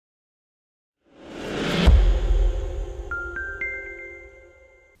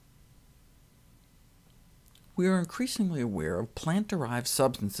we are increasingly aware of plant-derived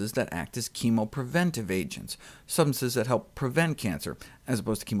substances that act as chemopreventive agents, substances that help prevent cancer, as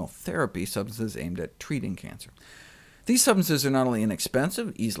opposed to chemotherapy, substances aimed at treating cancer. These substances are not only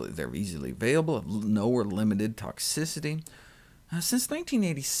inexpensive, they're easily available, have no or limited toxicity. Since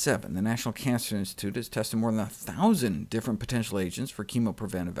 1987, the National Cancer Institute has tested more than 1,000 different potential agents for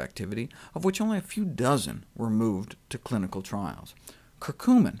chemopreventive activity, of which only a few dozen were moved to clinical trials.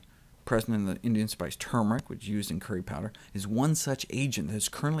 Kurkumin, present in the Indian spice turmeric, which is used in curry powder, is one such agent that is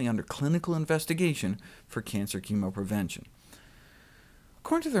currently under clinical investigation for cancer chemoprevention.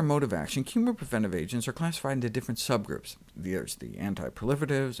 According to their mode of action, chemopreventive agents are classified into different subgroups. There's the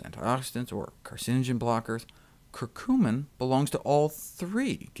anti-proliferatives, antioxidants, or carcinogen blockers. Kurkumin belongs to all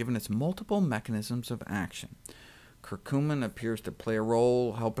three, given its multiple mechanisms of action. Kurkumin appears to play a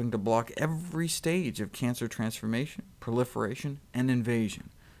role helping to block every stage of cancer transformation, proliferation, and invasion.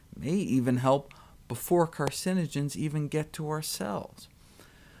 It may even help before carcinogens even get to our cells.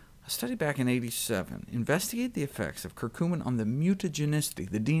 A study back in '87 investigated the effects of kurkumin on the mutagenicity,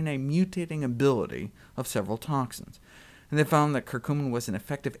 the DNA mutating ability of several toxins, and they found that kurkumin was an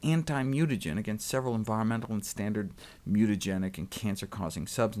effective anti-mutagen against several environmental and standard mutagenic and cancer-causing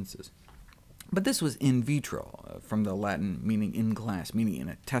substances. But this was in vitro, from the Latin meaning in glass, meaning in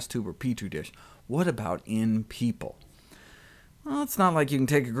a test tube or petri dish. What about in people? Well, it's not like you can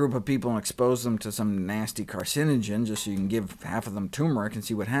take a group of people and expose them to some nasty carcinogen just so you can give half of them turmeric and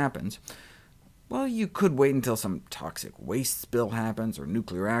see what happens. Well, you could wait until some toxic waste spill happens or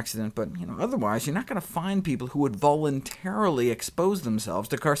nuclear accident, but otherwise you're not going to find people who would voluntarily expose themselves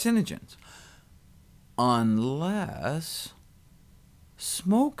to carcinogens. Unless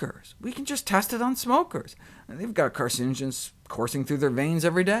smokers. We can just test it on smokers. They've got carcinogens coursing through their veins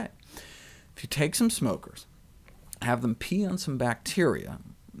every day. If you take some smokers, have them pee on some bacteria,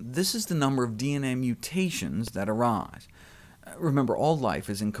 this is the number of DNA mutations that arise. Remember, all life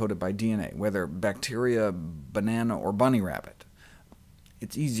is encoded by DNA, whether bacteria, banana, or bunny rabbit.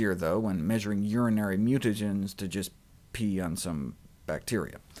 It's easier, though, when measuring urinary mutagens to just pee on some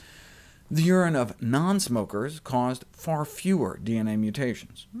bacteria. The urine of non-smokers caused far fewer DNA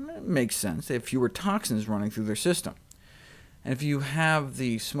mutations. It makes sense. They have fewer toxins running through their system. And if you have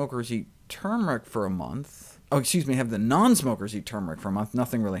the smokers eat turmeric for a month, have the non-smokers eat turmeric for a month,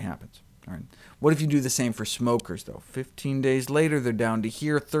 nothing really happens. All right. What if you do the same for smokers, though? 15 days later, they're down to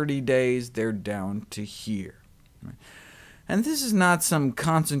here. 30 days, they're down to here. Right. And this is not some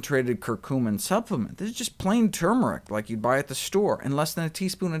concentrated curcumin supplement. This is just plain turmeric, like you'd buy at the store, and less than a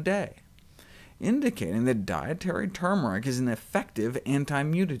teaspoon a day, indicating that dietary turmeric is an effective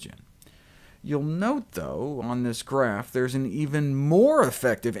anti-mutagen. You'll note, though, on this graph, there's an even more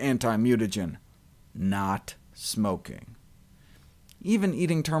effective anti-mutagen: not smoking. Even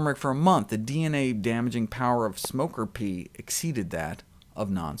eating turmeric for a month, the DNA-damaging power of smoker pee exceeded that of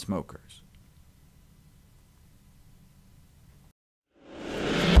non-smokers.